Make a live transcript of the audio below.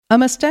A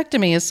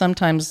mastectomy is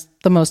sometimes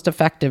the most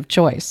effective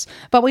choice,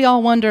 but we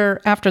all wonder,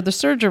 after the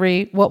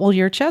surgery, what will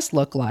your chest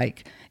look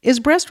like?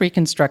 Is breast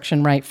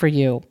reconstruction right for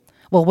you?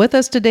 Well, with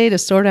us today to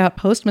sort out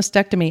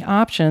post-mastectomy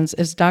options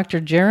is Dr.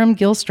 Jerem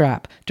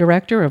Gilstrap,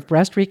 Director of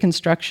Breast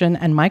Reconstruction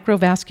and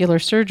Microvascular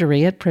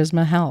Surgery at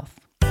Prisma Health.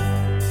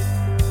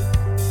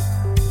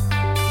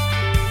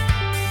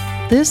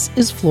 This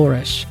is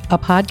Flourish, a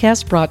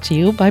podcast brought to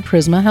you by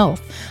Prisma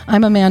Health.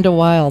 I'm Amanda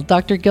Wild.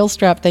 Dr.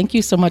 Gilstrap, thank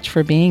you so much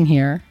for being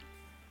here.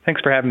 Thanks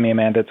for having me,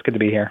 Amanda. It's good to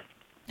be here.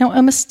 Now,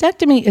 a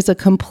mastectomy is a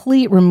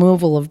complete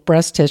removal of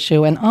breast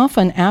tissue, and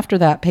often after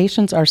that,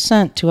 patients are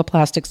sent to a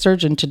plastic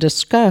surgeon to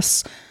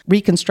discuss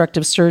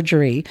reconstructive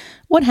surgery.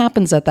 What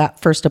happens at that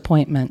first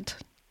appointment?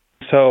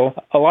 So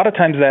a lot of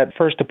times that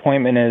first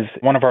appointment is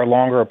one of our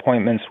longer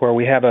appointments where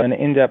we have an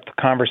in-depth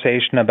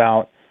conversation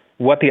about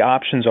what the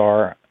options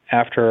are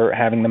after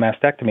having the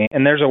mastectomy.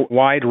 And there's a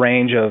wide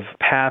range of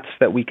paths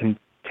that we can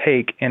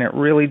take, and it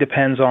really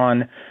depends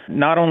on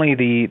not only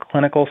the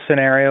clinical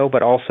scenario,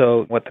 but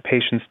also what the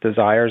patient's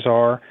desires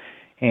are.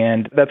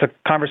 And that's a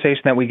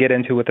conversation that we get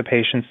into with the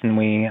patients, and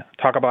we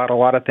talk about a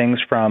lot of things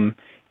from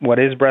what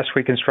is breast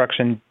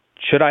reconstruction,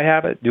 should I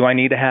have it, do I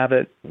need to have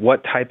it,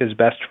 what type is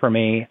best for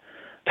me,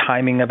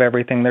 timing of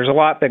everything. There's a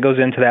lot that goes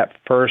into that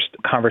first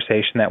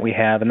conversation that we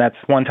have, and that's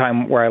one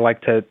time where I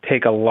like to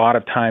take a lot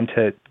of time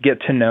to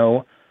get to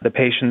know the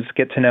patients,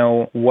 get to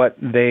know what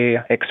they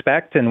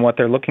expect and what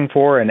they're looking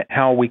for and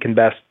how we can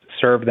best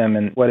serve them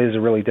in what is a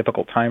really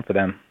difficult time for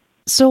them.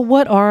 So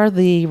what are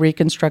the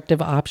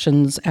reconstructive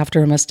options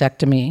after a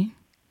mastectomy?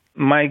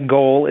 My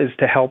goal is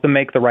to help them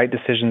make the right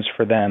decisions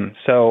for them.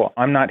 So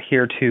I'm not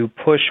here to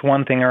push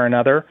one thing or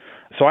another.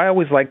 So I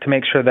always like to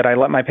make sure that I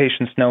let my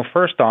patients know,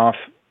 first off,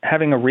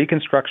 having a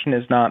reconstruction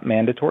is not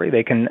mandatory.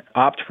 They can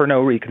opt for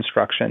no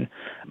reconstruction.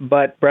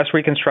 But breast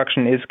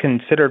reconstruction is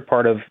considered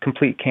part of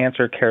complete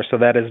cancer care, so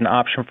that is an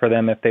option for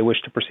them if they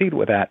wish to proceed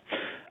with that.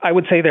 I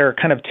would say there are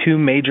kind of two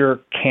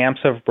major camps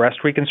of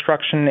breast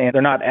reconstruction, and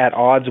they're not at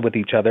odds with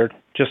each other.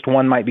 Just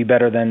one might be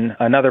better than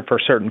another for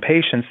certain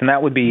patients, and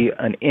that would be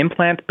an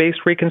implant-based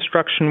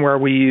reconstruction where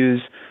we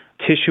use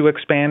tissue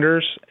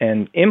expanders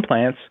and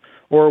implants,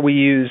 or we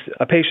use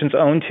a patient's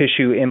own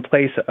tissue in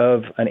place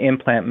of an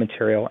implant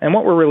material. And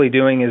what we're really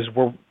doing is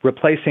we're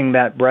replacing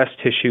that breast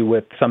tissue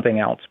with something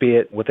else, be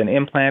it with an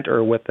implant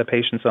or with the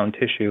patient's own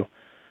tissue.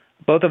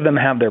 Both of them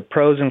have their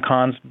pros and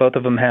cons. Both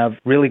of them have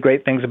really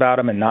great things about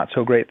them and not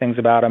so great things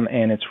about them.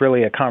 And it's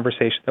really a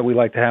conversation that we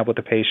like to have with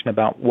the patient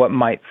about what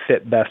might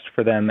fit best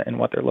for them and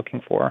what they're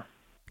looking for.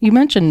 You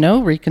mentioned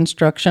no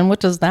reconstruction.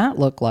 What does that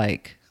look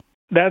like?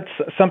 That's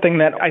something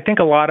that I think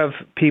a lot of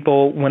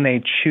people, when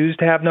they choose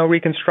to have no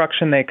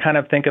reconstruction, they kind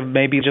of think of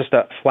maybe just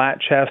a flat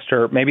chest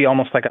or maybe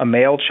almost like a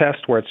male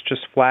chest where it's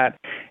just flat.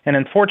 And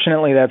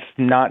unfortunately, that's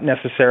not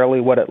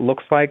necessarily what it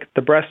looks like.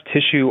 The breast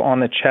tissue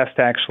on the chest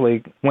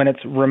actually, when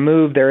it's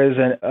removed, there is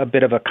a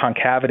bit of a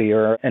concavity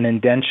or an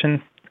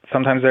indentation.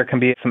 Sometimes there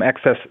can be some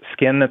excess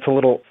skin that's a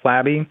little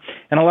flabby.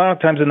 And a lot of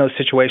times in those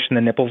situations,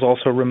 the nipple's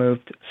also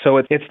removed. So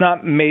it's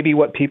not maybe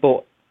what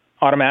people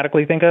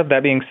automatically think of.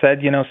 That being said,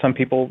 some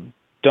people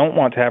don't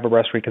want to have a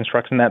breast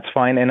reconstruction, that's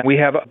fine. And we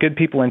have good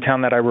people in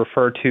town that I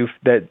refer to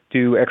that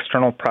do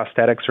external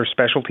prosthetics or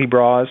specialty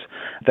bras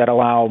that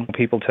allow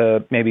people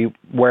to maybe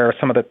wear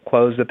some of the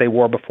clothes that they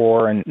wore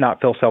before and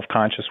not feel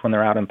self-conscious when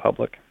they're out in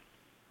public.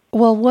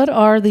 Well, what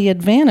are the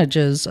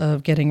advantages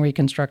of getting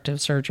reconstructive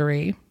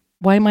surgery?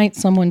 Why might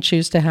someone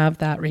choose to have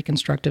that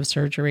reconstructive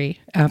surgery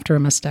after a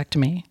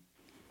mastectomy?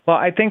 Well,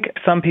 I think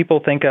some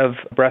people think of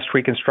breast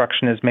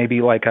reconstruction as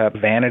maybe like a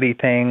vanity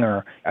thing,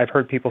 or I've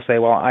heard people say,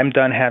 well, I'm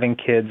done having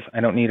kids, I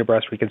don't need a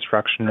breast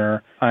reconstruction,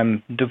 or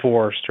I'm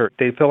divorced, or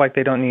they feel like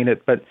they don't need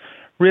it. But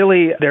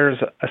really, there's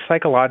a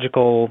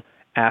psychological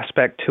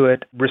aspect to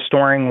it,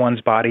 restoring one's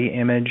body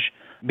image,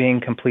 being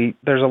complete.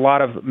 There's a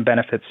lot of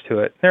benefits to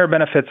it. There are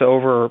benefits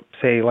over,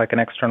 say, like an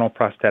external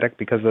prosthetic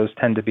because those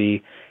tend to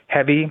be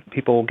heavy.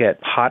 People get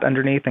hot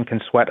underneath and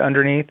can sweat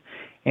underneath.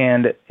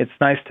 And it's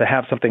nice to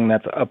have something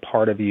that's a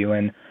part of you.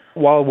 And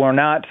while we're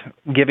not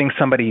giving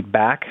somebody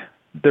back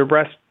their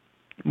breast,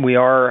 we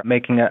are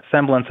making a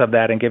semblance of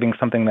that and giving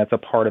something that's a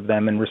part of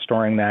them and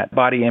restoring that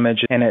body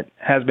image. And it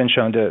has been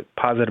shown to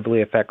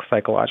positively affect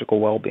psychological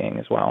well-being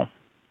as well.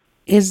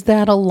 Is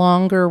that a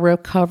longer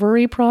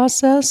recovery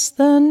process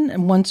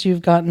then? Once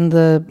you've gotten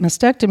the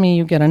mastectomy,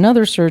 you get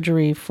another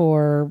surgery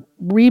for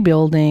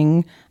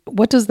rebuilding.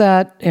 What does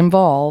that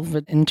involve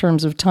in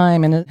terms of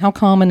time? And how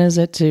common is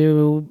it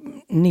to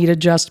need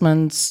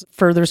adjustments,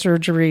 further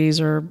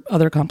surgeries, or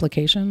other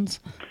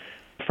complications?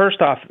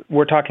 First off,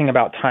 we're talking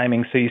about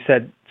timing. So you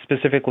said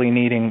specifically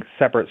needing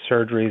separate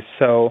surgeries.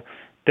 So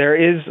there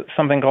is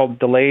something called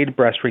delayed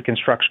breast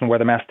reconstruction where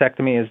the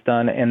mastectomy is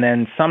done and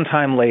then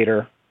sometime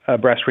later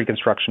breast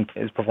reconstruction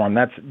is performed.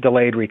 That's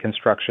delayed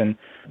reconstruction.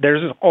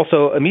 There's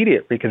also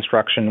immediate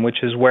reconstruction, which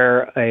is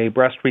where a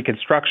breast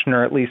reconstruction,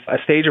 or at least a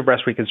stage of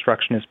breast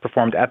reconstruction, is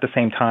performed at the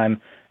same time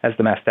as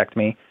the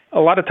mastectomy. A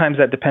lot of times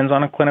that depends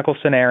on a clinical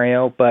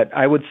scenario, but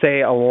I would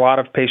say a lot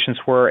of patients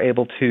were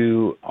able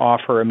to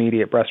offer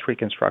immediate breast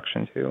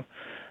reconstruction too.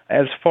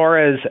 As far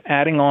as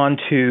adding on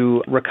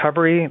to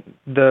recovery,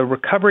 the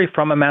recovery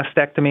from a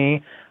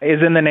mastectomy is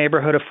in the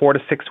neighborhood of 4 to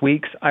 6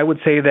 weeks. I would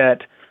say that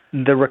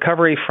the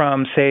recovery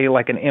from, say,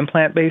 like an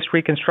implant-based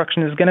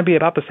reconstruction is going to be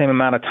about the same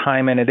amount of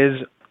time, and it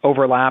is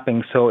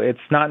overlapping, so it's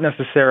not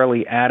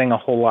necessarily adding a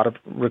whole lot of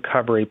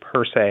recovery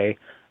per se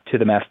to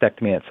the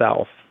mastectomy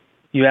itself.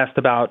 You asked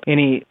about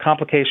any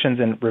complications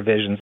and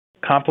revisions.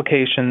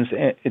 Complications,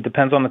 it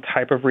depends on the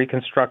type of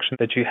reconstruction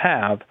that you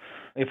have.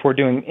 If we're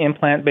doing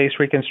implant-based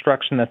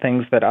reconstruction, the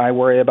things that I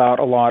worry about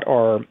a lot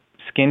are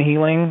skin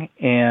healing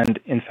and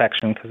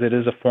infection, because it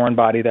is a foreign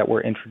body that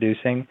we're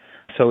introducing.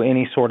 So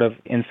any sort of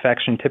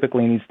infection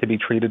typically needs to be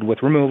treated with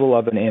removal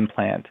of an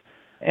implant.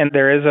 And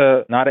there is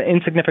a not an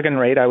insignificant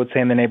rate, I would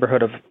say in the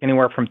neighborhood of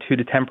anywhere from 2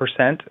 to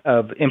 10%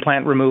 of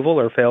implant removal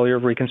or failure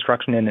of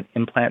reconstruction in an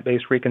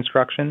implant-based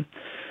reconstruction.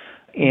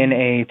 In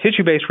a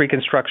tissue-based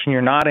reconstruction,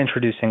 you're not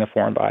introducing a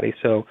foreign body,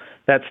 so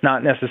that's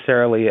not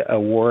necessarily a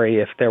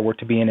worry. If there were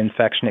to be an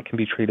infection, it can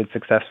be treated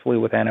successfully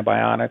with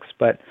antibiotics,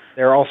 but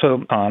there are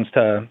also cons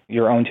to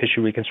your own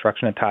tissue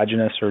reconstruction,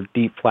 autogenous or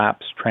deep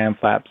flaps, tram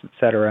flaps,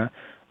 etc.,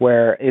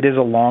 where it is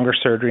a longer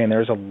surgery and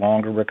there's a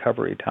longer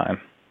recovery time.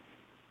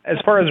 As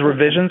far as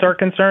revisions are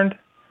concerned,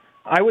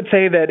 I would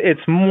say that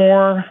it's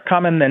more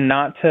common than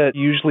not to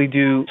usually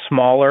do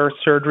smaller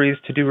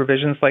surgeries to do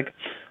revisions. Like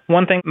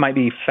one thing might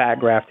be fat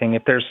grafting.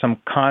 If there's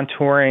some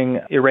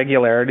contouring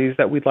irregularities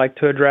that we'd like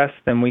to address,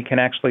 then we can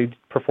actually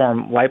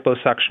perform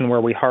liposuction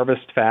where we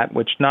harvest fat,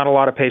 which not a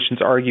lot of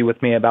patients argue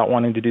with me about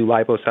wanting to do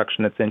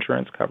liposuction that's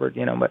insurance covered,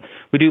 but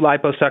we do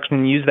liposuction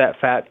and use that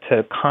fat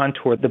to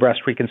contour the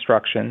breast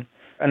reconstruction.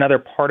 Another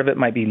part of it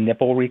might be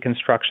nipple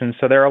reconstruction.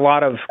 So there are a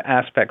lot of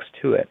aspects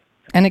to it.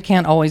 And it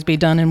can't always be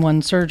done in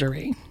one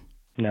surgery.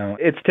 No,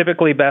 it's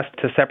typically best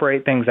to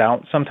separate things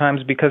out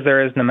sometimes because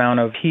there is an amount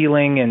of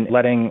healing and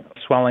letting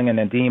swelling and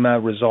edema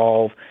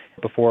resolve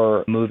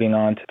before moving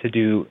on to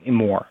do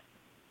more.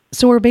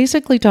 So we're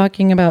basically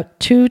talking about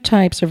two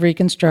types of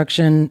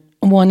reconstruction.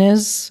 One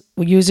is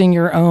using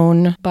your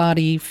own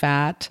body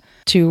fat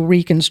to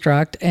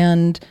reconstruct,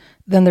 and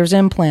then there's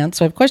implants.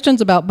 So I have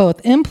questions about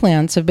both.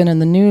 Implants have been in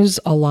the news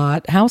a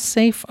lot. How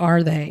safe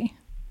are they?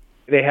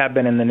 They have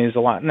been in the news a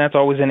lot, and that's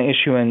always an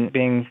issue in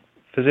being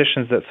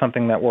physicians. That's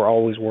something that we're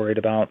always worried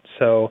about.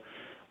 So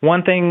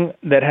one thing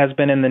that has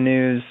been in the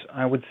news,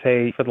 I would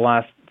say, for the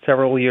last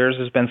several years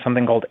has been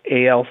something called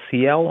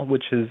ALCL,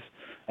 which is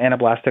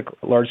anaplastic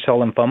large cell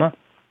lymphoma.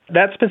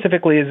 That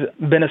specifically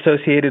has been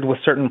associated with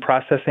certain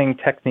processing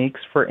techniques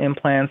for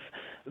implants.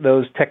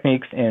 Those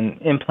techniques in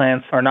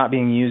implants are not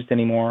being used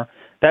anymore.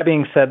 That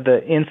being said,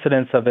 the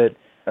incidence of it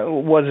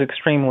was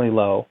extremely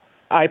low.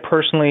 I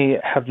personally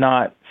have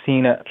not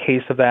seen a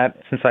case of that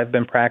since I've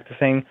been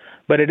practicing,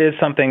 but it is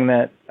something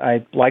that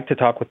I like to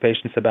talk with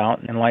patients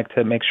about and like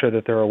to make sure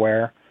that they're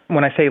aware.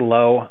 When I say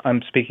low,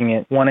 I'm speaking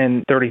at 1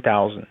 in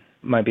 30,000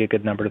 might be a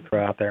good number to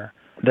throw out there.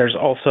 There's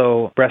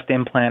also breast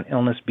implant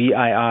illness,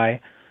 BII,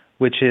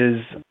 which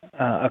is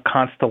a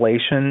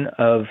constellation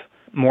of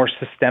more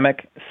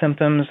systemic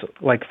symptoms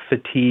like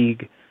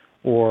fatigue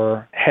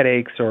or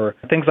headaches or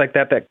things like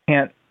that that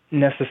can't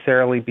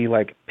necessarily be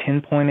like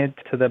pinpointed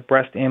to the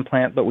breast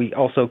implant, but we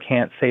also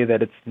can't say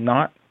that it's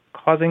not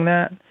causing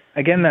that.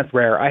 Again, that's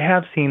rare. I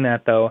have seen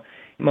that though,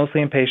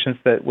 mostly in patients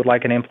that would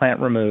like an implant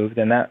removed,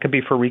 and that could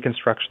be for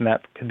reconstruction,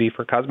 that could be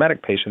for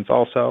cosmetic patients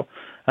also.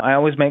 I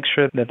always make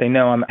sure that they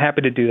know I'm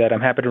happy to do that,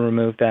 I'm happy to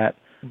remove that,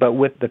 but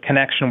with the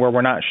connection where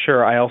we're not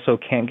sure, I also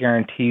can't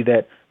guarantee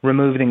that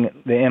removing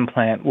the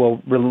implant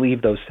will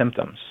relieve those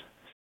symptoms.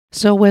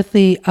 So with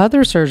the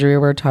other surgery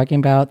we're talking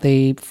about,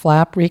 the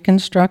flap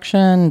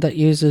reconstruction that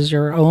uses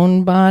your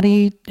own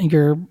body,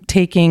 you're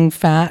taking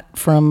fat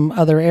from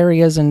other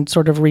areas and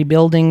sort of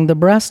rebuilding the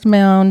breast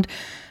mound.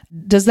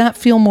 Does that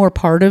feel more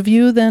part of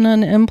you than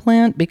an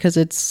implant because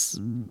it's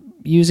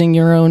using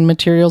your own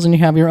materials and you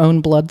have your own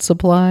blood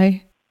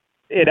supply?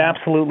 It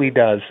absolutely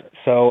does.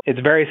 So it's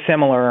very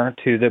similar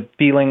to the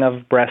feeling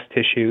of breast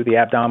tissue, the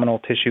abdominal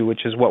tissue,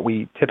 which is what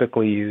we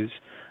typically use.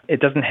 It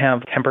doesn't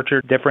have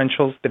temperature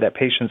differentials that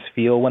patients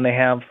feel when they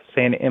have,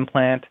 say, an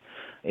implant.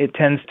 It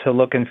tends to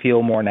look and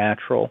feel more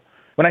natural.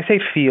 When I say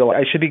feel,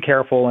 I should be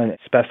careful and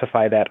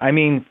specify that. I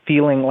mean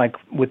feeling like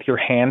with your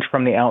hand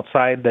from the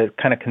outside, the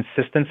kind of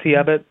consistency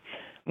of it.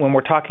 When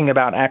we're talking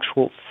about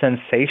actual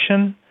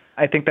sensation,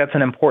 I think that's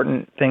an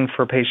important thing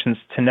for patients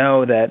to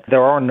know, that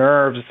there are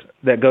nerves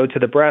that go to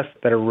the breast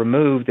that are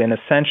removed, and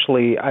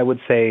essentially, I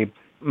would say,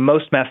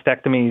 most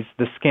mastectomies,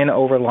 the skin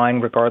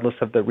overlying, regardless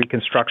of the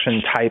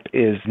reconstruction type,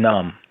 is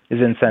numb, is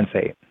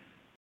insensate.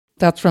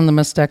 That's from the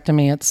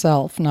mastectomy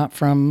itself, not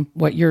from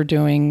what you're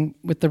doing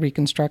with the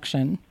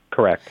reconstruction.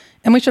 Correct.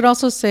 And we should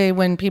also say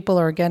when people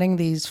are getting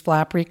these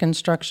flap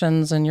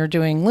reconstructions and you're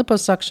doing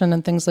liposuction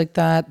and things like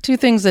that, two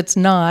things it's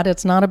not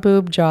a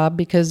boob job,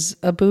 because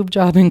a boob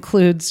job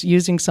includes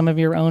using some of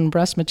your own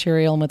breast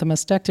material, and with a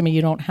mastectomy,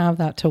 you don't have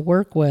that to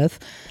work with.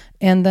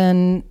 And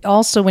then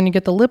also when you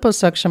get the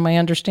liposuction, my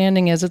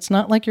understanding is it's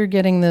not like you're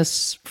getting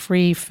this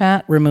free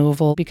fat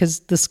removal because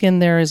the skin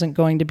there isn't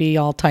going to be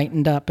all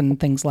tightened up and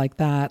things like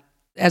that.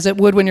 as it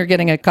would when you're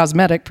getting a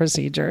cosmetic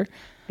procedure.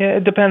 Yeah,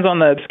 it depends on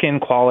the skin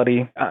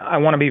quality. I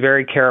want to be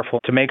very careful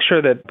to make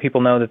sure that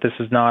people know that this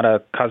is not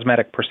a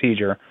cosmetic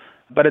procedure.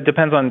 But it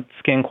depends on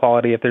skin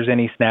quality if there's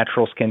any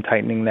natural skin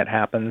tightening that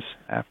happens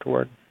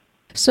afterward.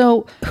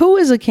 So who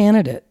is a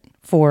candidate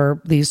for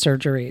these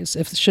surgeries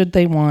should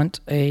they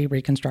want a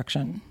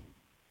reconstruction?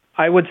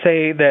 I would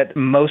say that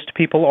most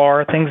people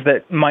are. Things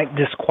that might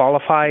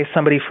disqualify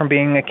somebody from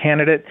being a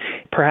candidate.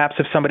 Perhaps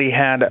if somebody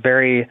had a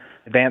very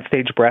advanced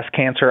stage breast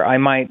cancer, I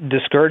might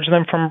discourage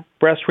them from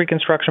breast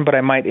reconstruction, but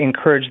I might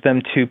encourage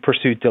them to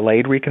pursue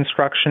delayed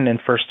reconstruction and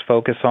first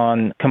focus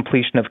on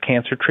completion of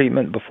cancer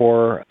treatment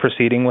before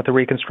proceeding with the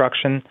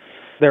reconstruction.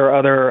 There are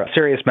other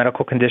serious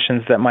medical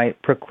conditions that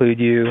might preclude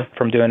you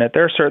from doing it.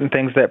 There are certain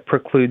things that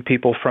preclude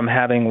people from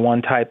having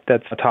one type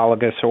that's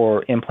autologous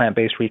or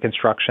implant-based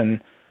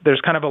reconstruction.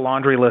 There's kind of a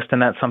laundry list,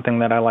 and that's something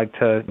that I like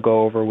to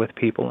go over with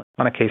people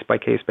on a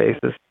case-by-case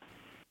basis.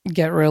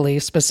 Get really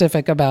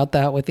specific about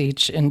that with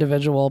each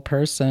individual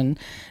person.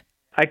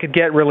 I could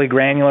get really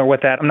granular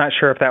with that. I'm not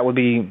sure if that would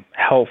be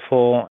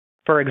helpful.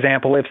 For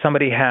example, if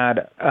somebody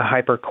had a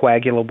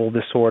hypercoagulable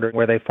disorder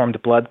where they formed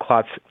blood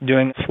clots,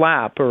 doing a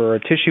flap or a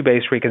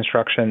tissue-based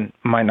reconstruction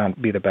might not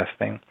be the best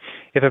thing.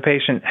 If a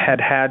patient had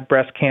had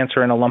breast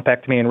cancer and a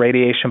lumpectomy and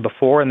radiation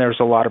before and there's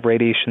a lot of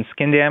radiation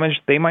skin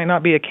damage, they might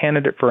not be a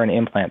candidate for an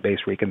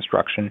implant-based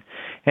reconstruction.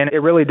 And it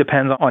really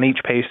depends on each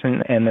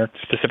patient and the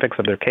specifics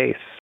of their case.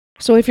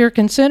 So if you're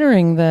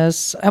considering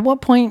this, at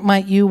what point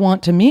might you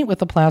want to meet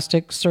with a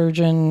plastic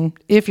surgeon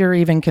if you're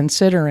even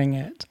considering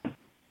it?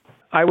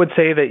 I would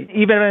say that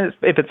even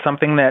if it's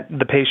something that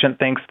the patient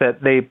thinks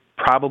that they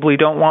probably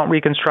don't want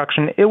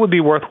reconstruction, it would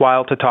be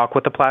worthwhile to talk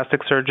with the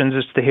plastic surgeon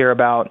just to hear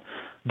about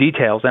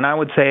details. And I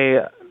would say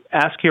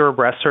ask your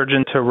breast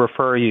surgeon to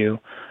refer you,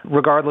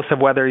 regardless of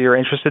whether you're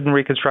interested in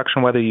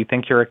reconstruction, whether you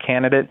think you're a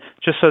candidate,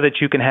 just so that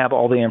you can have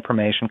all the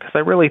information. Because I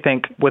really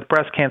think with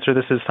breast cancer,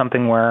 this is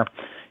something where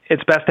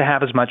it's best to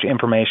have as much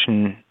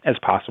information as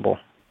possible.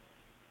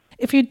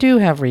 If you do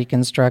have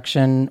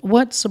reconstruction,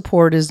 what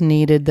support is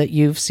needed that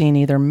you've seen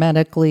either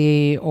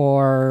medically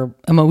or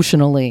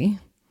emotionally?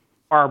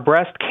 Our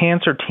breast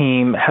cancer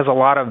team has a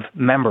lot of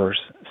members.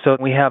 So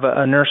we have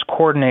a nurse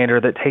coordinator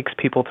that takes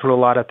people through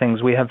a lot of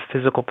things. We have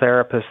physical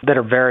therapists that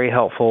are very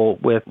helpful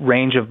with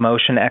range of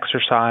motion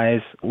exercise,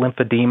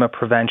 lymphedema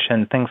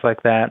prevention, things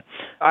like that.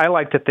 I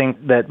like to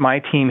think that my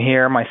team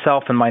here,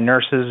 myself and my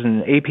nurses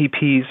and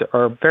APPs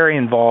are very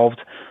involved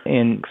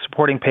in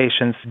supporting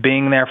patients,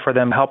 being there for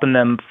them, helping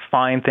them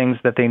find things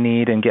that they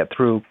need and get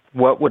through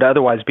what would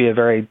otherwise be a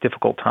very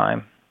difficult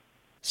time.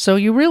 So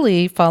you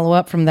really follow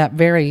up from that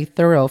very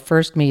thorough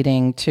first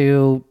meeting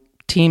to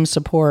team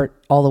support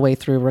all the way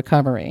through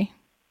recovery.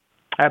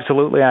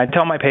 Absolutely. I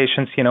tell my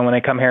patients, when they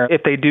come here,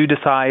 if they do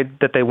decide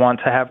that they want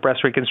to have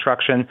breast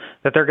reconstruction,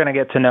 that they're going to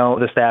get to know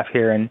the staff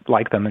here and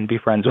like them and be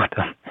friends with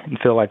them and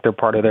feel like they're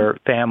part of their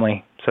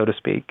family, so to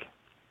speak.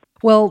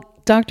 Well,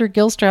 Dr.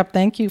 Gilstrap,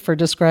 thank you for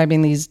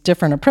describing these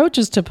different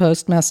approaches to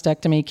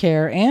post-mastectomy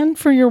care and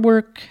for your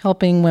work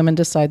helping women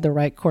decide the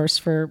right course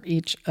for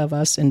each of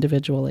us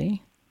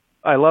individually.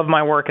 I love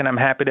my work, and I'm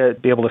happy to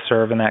be able to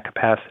serve in that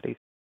capacity.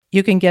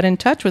 You can get in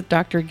touch with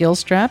Dr.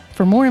 Gilstrap.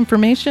 For more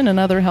information and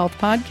other health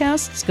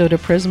podcasts, go to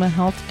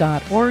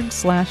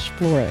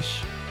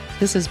prismahealth.org/flourish.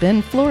 This has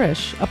been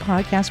Flourish, a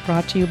podcast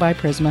brought to you by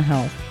Prisma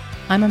Health.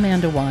 I'm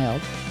Amanda Wild.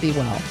 Be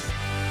well.